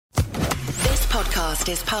podcast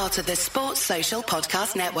is part of the Sports Social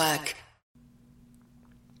Podcast Network.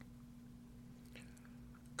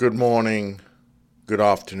 Good morning, good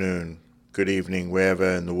afternoon, good evening, wherever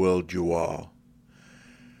in the world you are.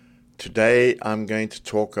 Today I'm going to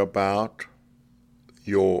talk about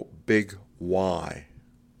your big why.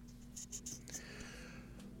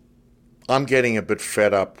 I'm getting a bit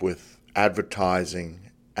fed up with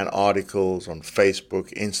advertising and articles on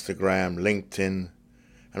Facebook, Instagram, LinkedIn,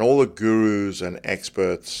 and all the gurus and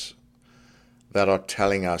experts that are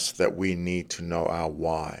telling us that we need to know our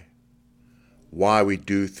why we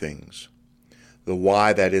do things, the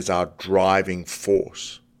why that is our driving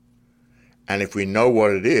force. And if we know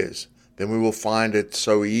what it is, then we will find it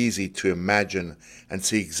so easy to imagine and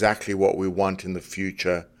see exactly what we want in the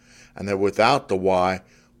future, and that without the why,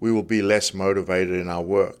 we will be less motivated in our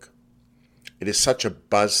work. It is such a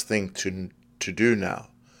buzz thing to do now,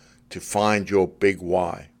 to find your big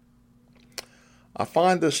why. I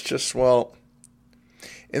find this just,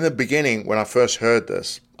 in the beginning, when I first heard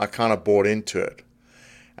this, I kind of bought into it.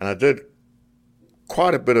 And I did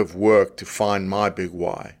quite a bit of work to find my big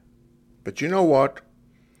why. But you know what?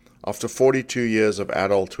 After 42 years of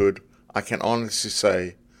adulthood, I can honestly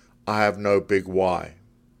say I have no big why.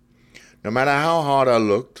 No matter how hard I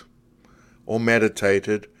looked or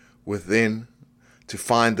meditated within to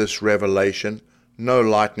find this revelation, no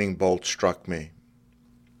lightning bolt struck me.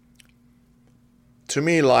 To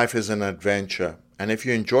me, life is an adventure, and if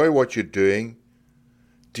you enjoy what you're doing,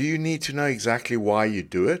 do you need to know exactly why you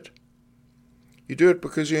do it? You do it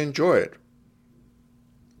because you enjoy it.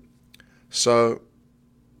 So,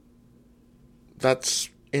 that's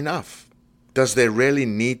enough. Does there really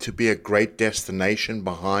need to be a great destination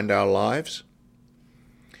behind our lives?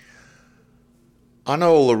 I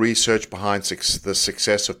know all the research behind the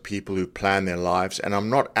success of people who plan their lives, and I'm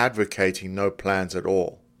not advocating no plans at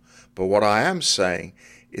all. But what I am saying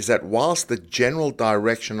is that whilst the general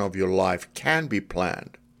direction of your life can be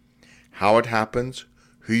planned, how it happens,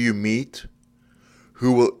 who you meet,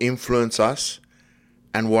 who will influence us,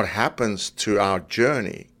 and what happens to our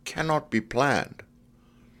journey cannot be planned.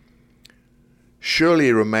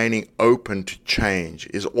 Surely remaining open to change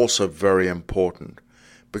is also very important,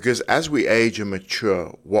 because as we age and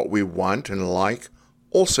mature, what we want and like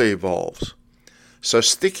also evolves. So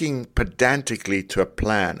sticking pedantically to a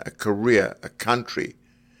plan, a career, a country,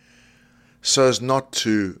 so as not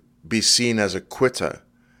to be seen as a quitter,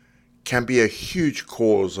 can be a huge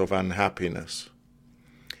cause of unhappiness.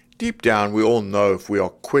 Deep down, we all know if we are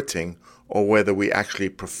quitting or whether we actually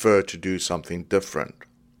prefer to do something different.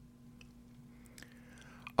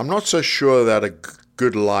 I'm not so sure that a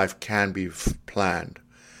good life can be planned,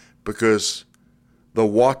 because the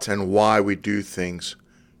what and why we do things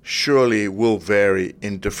surely will vary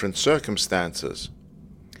in different circumstances.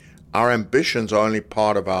 Our ambitions are only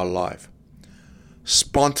part of our life.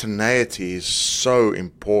 Spontaneity is so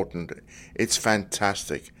important. It's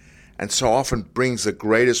fantastic, and so often brings the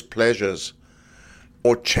greatest pleasures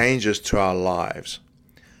or changes to our lives,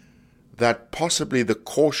 that possibly the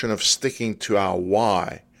caution of sticking to our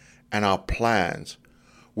why and our plans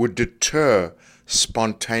would deter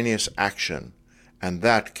spontaneous action, and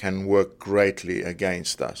that can work greatly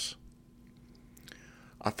against us.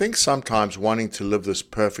 I think sometimes wanting to live this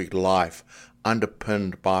perfect life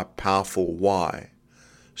underpinned by a powerful why,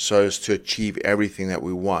 so as to achieve everything that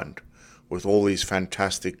we want with all these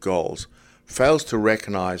fantastic goals, fails to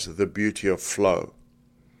recognize the beauty of flow.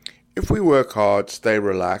 If we work hard, stay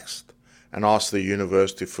relaxed, and ask the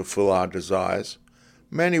universe to fulfill our desires,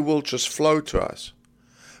 many will just flow to us.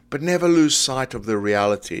 But never lose sight of the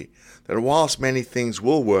reality that whilst many things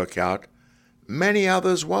will work out, many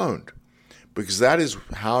others won't, because that is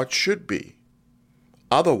how it should be.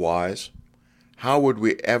 Otherwise, how would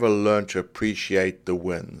we ever learn to appreciate the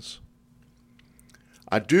wins?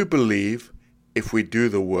 I do believe if we do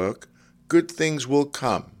the work, good things will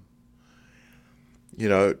come,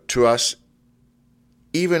 to us,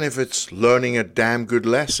 even if it's learning a damn good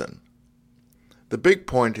lesson. The big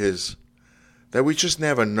point is that we just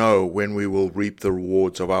never know when we will reap the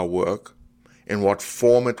rewards of our work, in what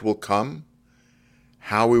form it will come,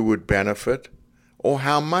 how we would benefit, or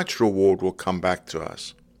how much reward will come back to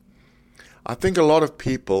us. I think a lot of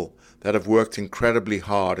people that have worked incredibly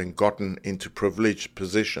hard and gotten into privileged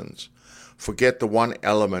positions forget the one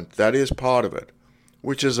element that is part of it,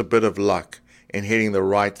 which is a bit of luck in hitting the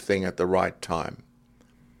right thing at the right time.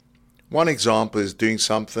 One example is doing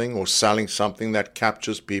something or selling something that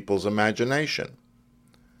captures people's imagination.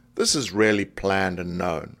 This is rarely planned and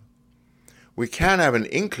known. We can have an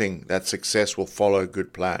inkling that success will follow a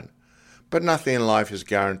good plan, but nothing in life is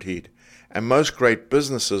guaranteed, and most great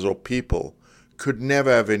businesses or people could never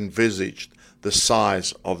have envisaged the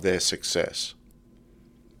size of their success.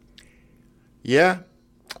 Yeah,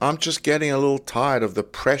 I'm just getting a little tired of the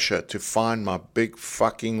pressure to find my big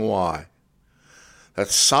fucking why. That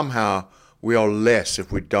somehow we are less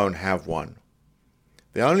if we don't have one.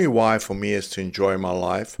 The only why for me is to enjoy my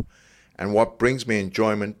life, and what brings me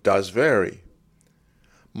enjoyment does vary.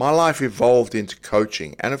 My life evolved into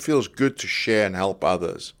coaching, and it feels good to share and help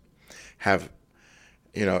others.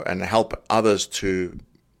 And help others to,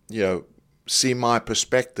 see my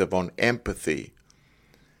perspective on empathy,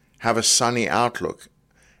 have a sunny outlook,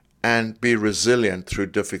 and be resilient through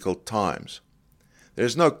difficult times.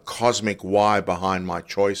 There's no cosmic why behind my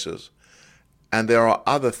choices, and there are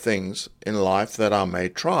other things in life that I may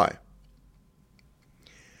try.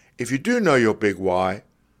 If you do know your big why,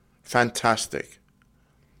 fantastic.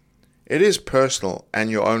 It is personal and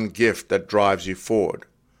your own gift that drives you forward.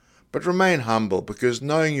 But remain humble, because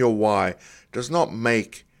knowing your why does not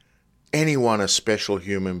make anyone a special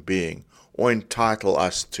human being or entitle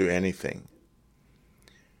us to anything.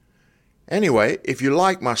 Anyway, if you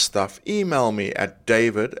like my stuff, email me at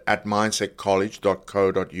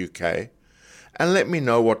david@mindsetcollege.co.uk and let me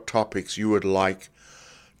know what topics you would like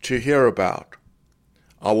to hear about.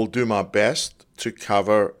 I will do my best to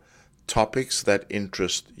cover topics that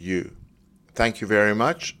interest you. Thank you very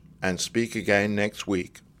much, and speak again next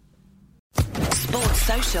week. Sports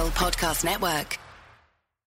Social Podcast Network.